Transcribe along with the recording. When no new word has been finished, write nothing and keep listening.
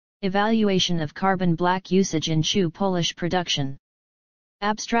Evaluation of carbon black usage in shoe polish production.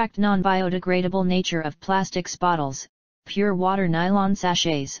 Abstract non-biodegradable nature of plastics bottles, pure water nylon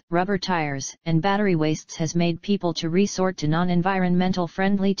sachets, rubber tires, and battery wastes has made people to resort to non-environmental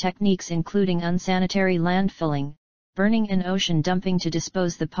friendly techniques including unsanitary landfilling, burning and ocean dumping to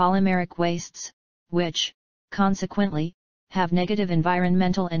dispose the polymeric wastes, which, consequently, have negative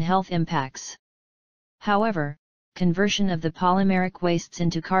environmental and health impacts. However, conversion of the polymeric wastes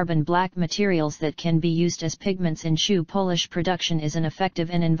into carbon black materials that can be used as pigments in shoe polish production is an effective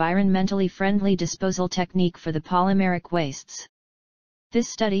and environmentally friendly disposal technique for the polymeric wastes. This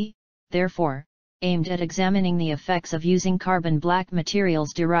study, therefore, aimed at examining the effects of using carbon black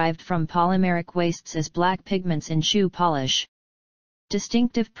materials derived from polymeric wastes as black pigments in shoe polish.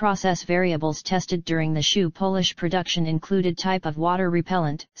 Distinctive process variables tested during the shoe polish production included type of water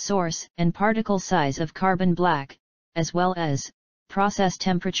repellent, source, and particle size of carbon black, as well as process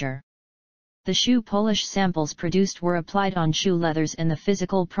temperature. The shoe polish samples produced were applied on shoe leathers and the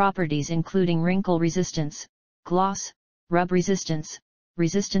physical properties including wrinkle resistance, gloss, rub resistance,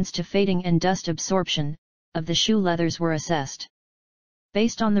 resistance to fading and dust absorption, of the shoe leathers were assessed.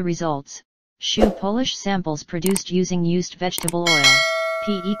 Based on the results, shoe polish samples produced using used vegetable oil,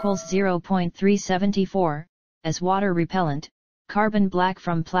 P equals 0.374, as water repellent, carbon black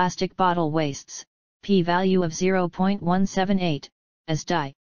from plastic bottle wastes, p-value of 0.178, as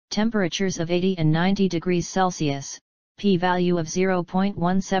dye, temperatures of 80 and 90 degrees Celsius, p-value of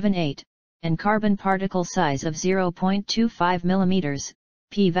 0.178, and carbon particle size of 0.25 mm,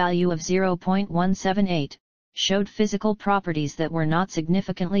 p-value of 0.178, showed physical properties that were not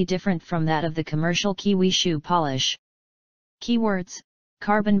significantly different from that of the commercial KIWI shoe polish. Keywords: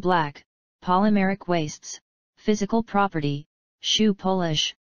 carbon black, polymeric wastes, physical property, shoe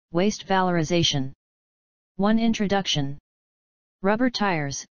polish, waste valorization. 1. Introduction. Rubber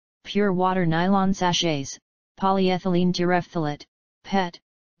tires, pure water nylon sachets, polyethylene terephthalate, PET,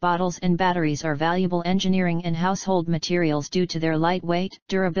 bottles and batteries are valuable engineering and household materials due to their lightweight,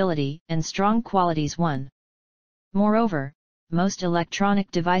 durability, and strong qualities. 1. Moreover, most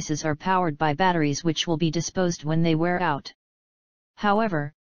electronic devices are powered by batteries which will be disposed when they wear out.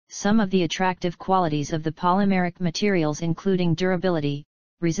 However, some of the attractive qualities of the polymeric materials including durability,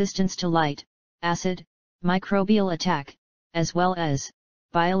 resistance to light, acid, microbial attack, as well as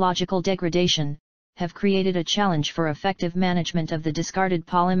biological degradation, have created a challenge for effective management of the discarded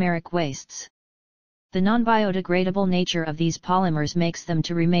polymeric wastes. The non-biodegradable nature of these polymers makes them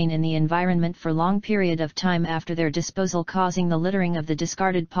to remain in the environment for long period of time after their disposal, causing the littering of the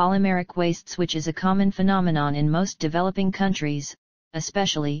discarded polymeric wastes, which is a common phenomenon in most developing countries,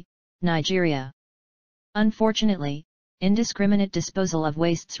 especially Nigeria. Unfortunately, indiscriminate disposal of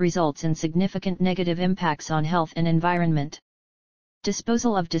wastes results in significant negative impacts on health and environment.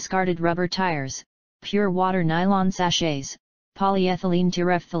 Disposal of discarded rubber tires, pure water nylon sachets, polyethylene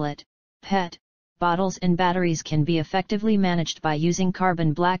terephthalate, PET, bottles and batteries can be effectively managed by using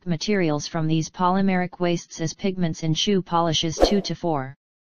carbon black materials from these polymeric wastes as pigments in shoe polishes. 2 to 4.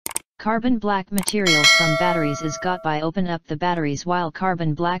 Carbon black materials from batteries is got by open up the batteries, while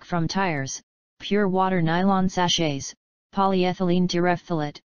carbon black from tires, pure water nylon sachets, polyethylene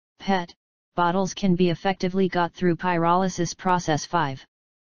terephthalate, PET, bottles can be effectively got through pyrolysis process. 5.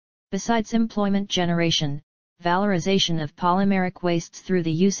 Besides employment generation, valorization of polymeric wastes through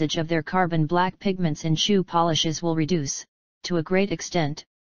the usage of their carbon black pigments in shoe polishes will reduce, to a great extent,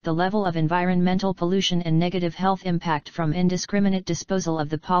 the level of environmental pollution and negative health impact from indiscriminate disposal of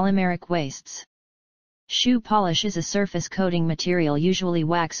the polymeric wastes. Shoe polish is a surface coating material, usually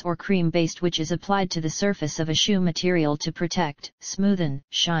wax or cream based, which is applied to the surface of a shoe material to protect, smoothen,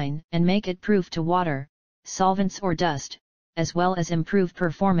 shine, and make it proof to water, solvents or dust, as well as improve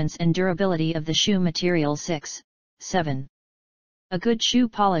performance and durability of the shoe material. 6. 7. A good shoe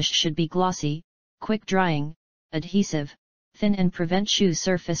polish should be glossy, quick drying, adhesive, thin and prevent shoe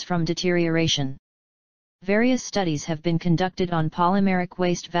surface from deterioration. Various studies have been conducted on polymeric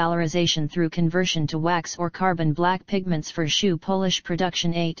waste valorization through conversion to wax or carbon black pigments for shoe polish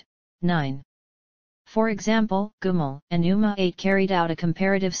production. 8. 9. For example, Gummel and UMA 8 carried out a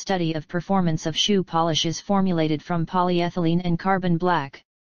comparative study of performance of shoe polishes formulated from polyethylene and carbon black.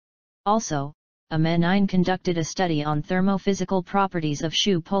 Also, AME 9 conducted a study on thermophysical properties of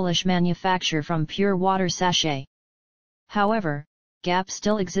shoe polish manufacture from pure water sachet. However, gap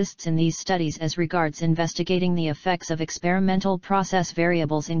still exists in these studies as regards investigating the effects of experimental process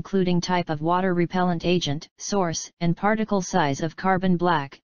variables including type of water repellent agent, source, and particle size of carbon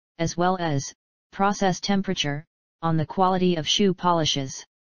black, as well as process temperature, on the quality of shoe polishes.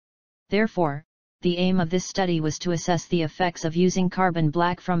 Therefore, The aim of this study was to assess the effects of using carbon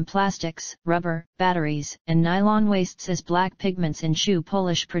black from plastics, rubber, batteries, and nylon wastes as black pigments in shoe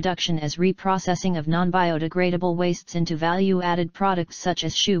polish production as reprocessing of non-biodegradable wastes into value-added products such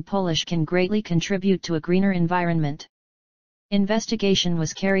as shoe polish can greatly contribute to a greener environment. Investigation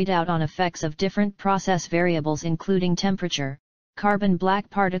was carried out on effects of different process variables including temperature, carbon black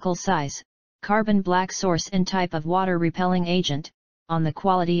particle size, carbon black source and type of water-repelling agent, on the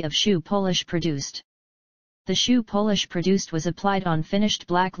quality of shoe polish produced. The shoe polish produced was applied on finished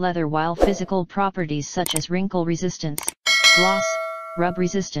black leather while physical properties such as wrinkle resistance, gloss, rub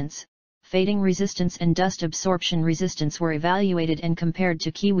resistance, fading resistance and dust absorption resistance were evaluated and compared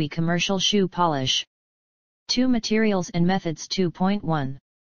to KIWI commercial shoe polish. 2 Materials and Methods 2.1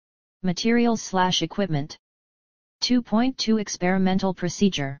 Materials/Equipment 2.2 Experimental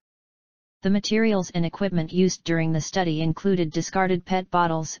Procedure. The materials and equipment used during the study included discarded PET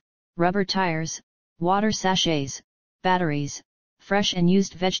bottles, rubber tires, water sachets, batteries, fresh and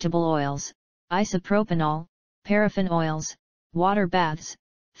used vegetable oils, isopropanol, paraffin oils, water baths,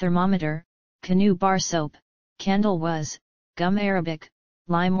 thermometer, canoe bar soap, candle wax, gum arabic,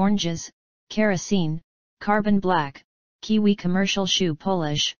 lime oranges, kerosene, carbon black, KIWI commercial shoe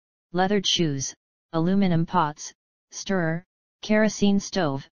polish, leathered shoes, aluminum pots, stirrer, kerosene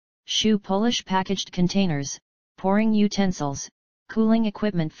stove, shoe polish packaged containers, pouring utensils, cooling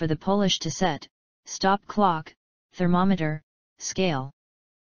equipment for the polish to set, stop clock, thermometer, scale,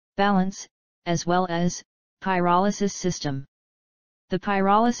 balance, as well as pyrolysis system. The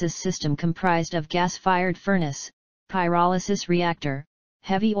pyrolysis system comprised of gas-fired furnace, pyrolysis reactor,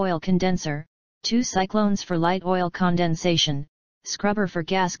 heavy oil condenser, 2 cyclones for light oil condensation, scrubber for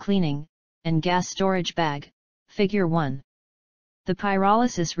gas cleaning, and gas storage bag, Figure 1. The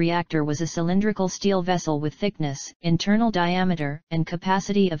pyrolysis reactor was a cylindrical steel vessel with thickness, internal diameter, and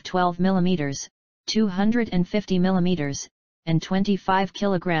capacity of 12 mm, 250 mm, and 25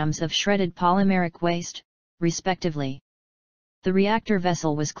 kg of shredded polymeric waste, respectively. The reactor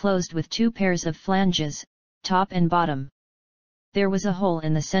vessel was closed with 2 pairs of flanges, top and bottom. There was a hole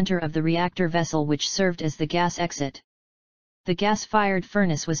in the center of the reactor vessel which served as the gas exit. The gas-fired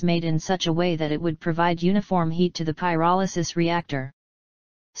furnace was made in such a way that it would provide uniform heat to the pyrolysis reactor.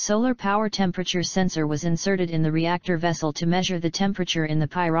 Solar power temperature sensor was inserted in the reactor vessel to measure the temperature in the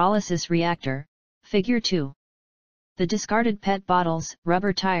pyrolysis reactor, Figure 2. The discarded PET bottles,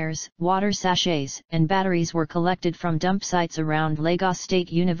 rubber tires, water sachets, and batteries were collected from dump sites around Lagos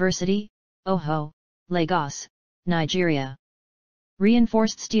State University, Oho, Lagos, Nigeria.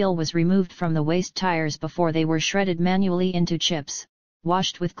 Reinforced steel was removed from the waste tires before they were shredded manually into chips,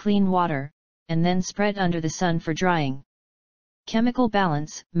 washed with clean water, and then spread under the sun for drying. Chemical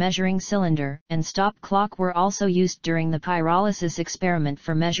balance, measuring cylinder, and stop clock were also used during the pyrolysis experiment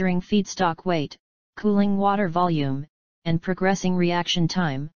for measuring feedstock weight, cooling water volume, and progressing reaction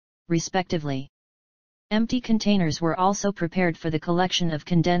time, respectively. Empty containers were also prepared for the collection of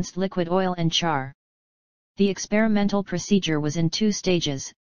condensed liquid oil and char. The experimental procedure was in 2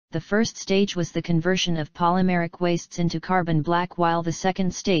 stages. The first stage was the conversion of polymeric wastes into carbon black while the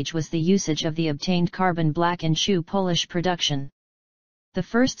second stage was the usage of the obtained carbon black in shoe polish production. The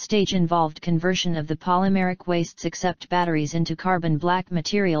first stage involved conversion of the polymeric wastes except batteries into carbon black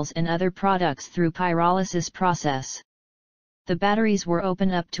materials and other products through pyrolysis process. The batteries were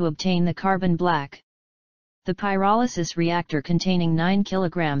opened up to obtain the carbon black. The pyrolysis reactor containing 9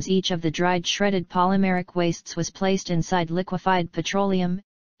 kg each of the dried shredded polymeric wastes was placed inside liquefied petroleum,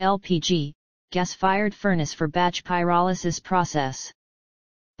 LPG, gas-fired furnace for batch pyrolysis process.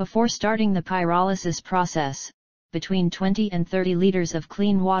 Before starting the pyrolysis process, between 20 and 30 liters of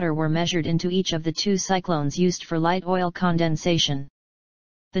clean water were measured into each of the 2 cyclones used for light oil condensation.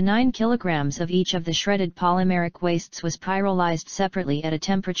 The 9 kg of each of the shredded polymeric wastes was pyrolyzed separately at a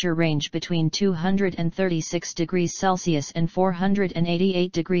temperature range between 236 degrees Celsius and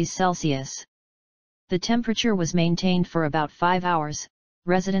 488 degrees Celsius. The temperature was maintained for about 5 hours,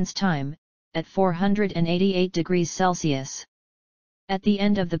 residence time, at 488 degrees Celsius. At the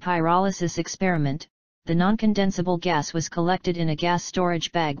end of the pyrolysis experiment, the non-condensable gas was collected in a gas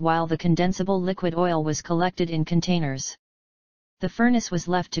storage bag while the condensable liquid oil was collected in containers. The furnace was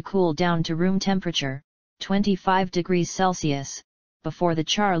left to cool down to room temperature, 25 degrees Celsius, before the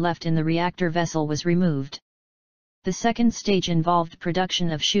char left in the reactor vessel was removed. The second stage involved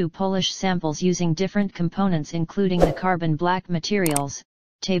production of shoe polish samples using different components including the carbon black materials,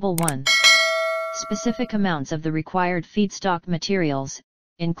 Table 1. Specific amounts of the required feedstock materials,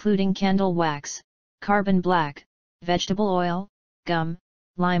 including candle wax, carbon black, vegetable oil, gum,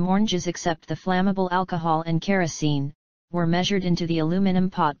 lime oranges except the flammable alcohol and kerosene, were measured into the aluminum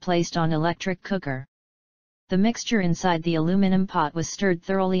pot placed on electric cooker. The mixture inside the aluminum pot was stirred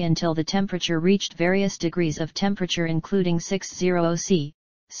thoroughly until the temperature reached various degrees of temperature including 60 C,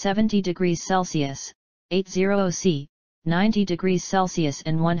 70 degrees Celsius, 80 C, 90 degrees Celsius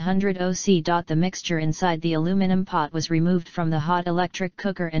and 100 C. The mixture inside the aluminum pot was removed from the hot electric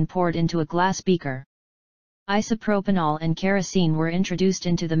cooker and poured into a glass beaker. Isopropanol and kerosene were introduced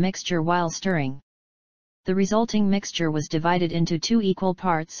into the mixture while stirring. The resulting mixture was divided into 2 equal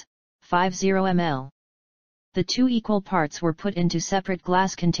parts, 50 ml. The 2 equal parts were put into separate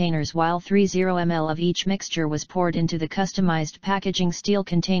glass containers while 30 ml of each mixture was poured into the customized packaging steel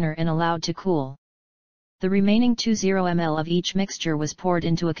container and allowed to cool. The remaining 20 ml of each mixture was poured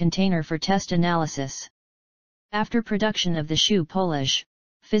into a container for test analysis. After production of the shoe polish,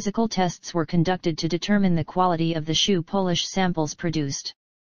 physical tests were conducted to determine the quality of the shoe polish samples produced.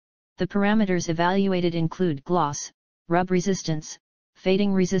 The parameters evaluated include gloss, rub resistance,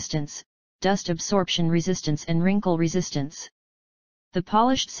 fading resistance, dust absorption resistance and wrinkle resistance. The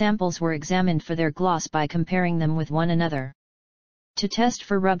polished samples were examined for their gloss by comparing them with one another. To test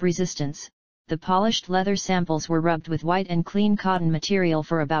for rub resistance, the polished leather samples were rubbed with white and clean cotton material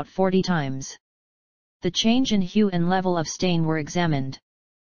for about 40 times. The change in hue and level of stain were examined.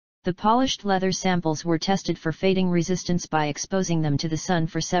 The polished leather samples were tested for fading resistance by exposing them to the sun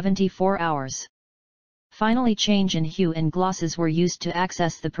for 74 hours. Finally, change in hue and glosses were used to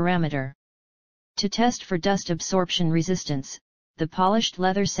access the parameter. To test for dust absorption resistance, the polished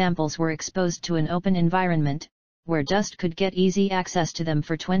leather samples were exposed to an open environment, where dust could get easy access to them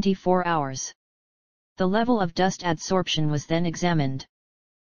for 24 hours. The level of dust adsorption was then examined.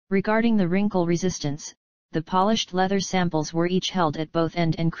 Regarding the wrinkle resistance, the polished leather samples were each held at both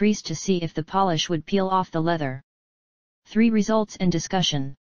ends and creased to see if the polish would peel off the leather. 3 results and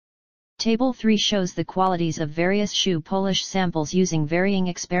discussion. Table 3 shows the qualities of various shoe polish samples using varying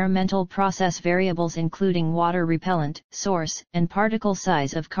experimental process variables including water repellent, source, and particle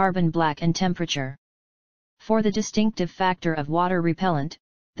size of carbon black and temperature. For the distinctive factor of water repellent,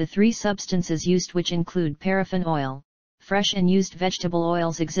 the 3 substances used, which include paraffin oil, fresh and used vegetable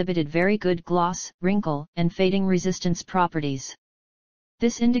oils, exhibited very good gloss, wrinkle, and fading resistance properties.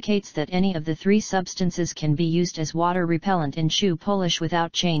 This indicates that any of the 3 substances can be used as water repellent in shoe polish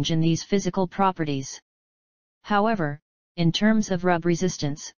without change in these physical properties. However, in terms of rub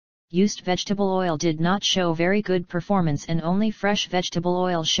resistance, used vegetable oil did not show very good performance and only fresh vegetable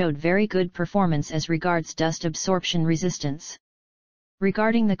oil showed very good performance as regards dust absorption resistance.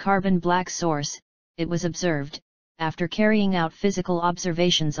 Regarding the carbon black source, it was observed, after carrying out physical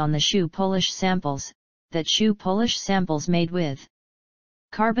observations on the shoe polish samples, that shoe polish samples made with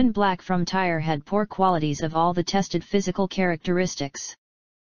carbon black from tire had poor qualities of all the tested physical characteristics.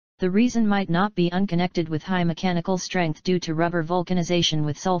 The reason might not be unconnected with high mechanical strength due to rubber vulcanization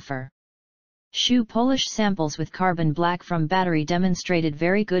with sulfur. Shoe polish samples with carbon black from battery demonstrated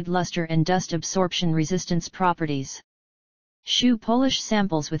very good luster and dust absorption resistance properties. Shoe polish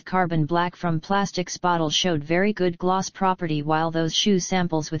samples with carbon black from plastics bottles showed very good gloss property, while those shoe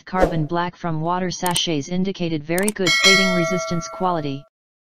samples with carbon black from water sachets indicated very good fading resistance quality.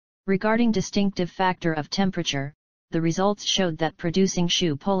 Regarding distinctive factor of temperature, the results showed that producing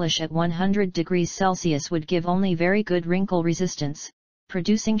shoe polish at 100 degrees Celsius would give only very good wrinkle resistance.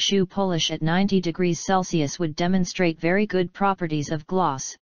 Producing shoe polish at 90 degrees Celsius would demonstrate very good properties of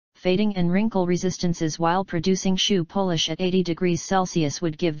gloss, fading and wrinkle resistances, while producing shoe polish at 80 degrees Celsius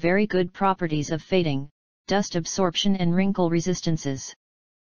would give very good properties of fading, dust absorption and wrinkle resistances.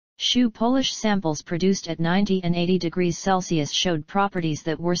 Shoe polish samples produced at 90 and 80 degrees Celsius showed properties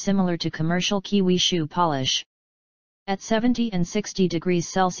that were similar to commercial KIWI shoe polish. At 70 and 60 degrees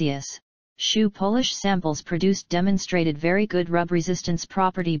Celsius, shoe polish samples produced demonstrated very good rub resistance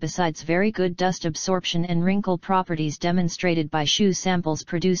property besides very good dust absorption and wrinkle properties demonstrated by shoe samples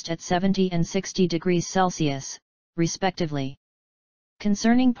produced at 70 and 60 degrees Celsius, respectively.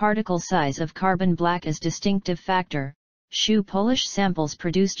 Concerning particle size of carbon black as distinctive factor, shoe polish samples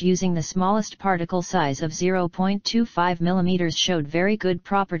produced using the smallest particle size of 0.25 mm showed very good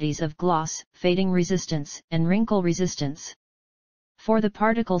properties of gloss, fading resistance, and wrinkle resistance. For the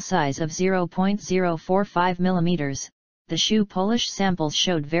particle size of 0.045 mm, the shoe polish samples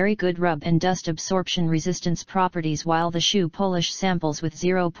showed very good rub and dust absorption resistance properties, while the shoe polish samples with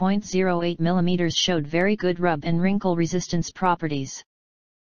 0.08 mm showed very good rub and wrinkle resistance properties.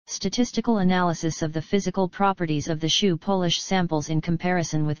 Statistical analysis of the physical properties of the shoe polish samples in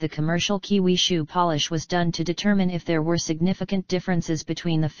comparison with the commercial KIWI shoe polish was done to determine if there were significant differences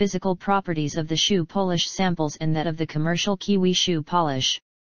between the physical properties of the shoe polish samples and that of the commercial KIWI shoe polish.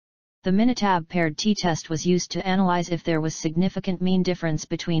 The Minitab paired t-test was used to analyze if there was significant mean difference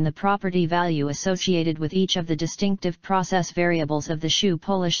between the property value associated with each of the distinctive process variables of the shoe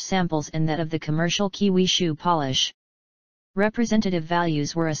polish samples and that of the commercial KIWI shoe polish. Representative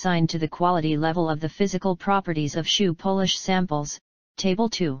values were assigned to the quality level of the physical properties of shoe polish samples, Table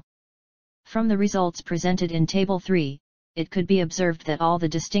 2. From the results presented in Table 3, it could be observed that all the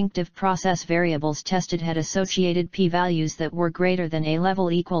distinctive process variables tested had associated p-values that were greater than A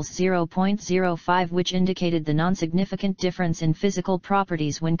level equals 0.05, which indicated the non-significant difference in physical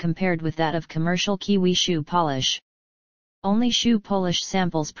properties when compared with that of commercial KIWI shoe polish. Only shoe polish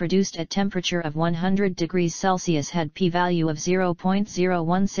samples produced at temperature of 100 degrees Celsius had p-value of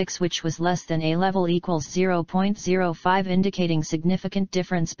 0.016, which was less than A level equals 0.05, indicating significant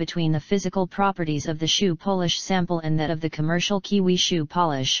difference between the physical properties of the shoe polish sample and that of the commercial KIWI shoe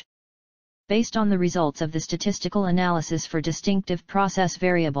polish. Based on the results of the statistical analysis for distinctive process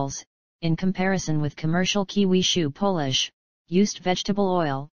variables, in comparison with commercial KIWI shoe polish, used vegetable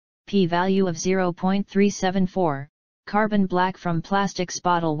oil, p-value of 0.374, carbon black from plastics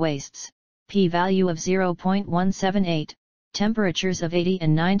bottle wastes, p-value of 0.178, temperatures of 80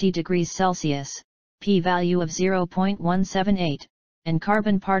 and 90 degrees Celsius, p-value of 0.178, and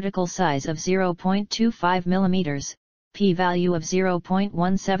carbon particle size of 0.25 mm, p-value of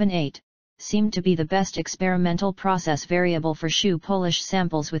 0.178, seemed to be the best experimental process variable for shoe polish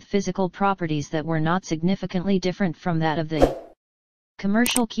samples with physical properties that were not significantly different from that of the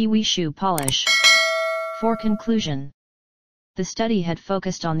commercial KIWI shoe polish. For conclusion, the study had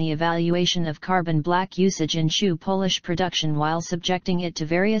focused on the evaluation of carbon black usage in shoe polish production while subjecting it to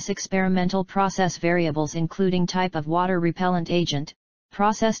various experimental process variables including type of water repellent agent,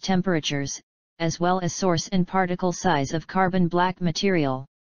 process temperatures, as well as source and particle size of carbon black material.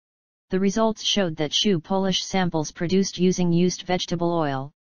 The results showed that shoe polish samples produced using used vegetable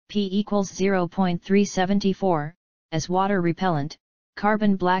oil, P equals 0.374, as water repellent,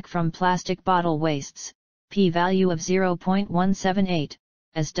 carbon black from plastic bottle wastes, p-value of 0.178,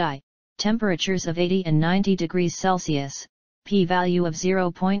 as dye, temperatures of 80 and 90 degrees Celsius, p-value of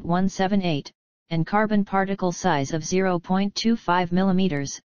 0.178, and carbon particle size of 0.25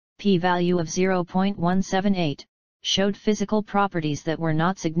 mm, p-value of 0.178, showed physical properties that were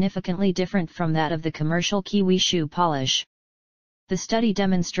not significantly different from that of the commercial KIWI shoe polish. The study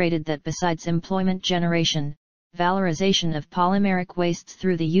demonstrated that besides employment generation, valorization of polymeric wastes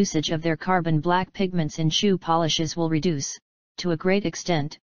through the usage of their carbon black pigments in shoe polishes will reduce, to a great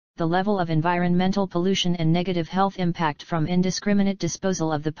extent, the level of environmental pollution and negative health impact from indiscriminate disposal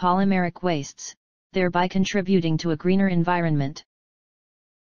of the polymeric wastes, thereby contributing to a greener environment.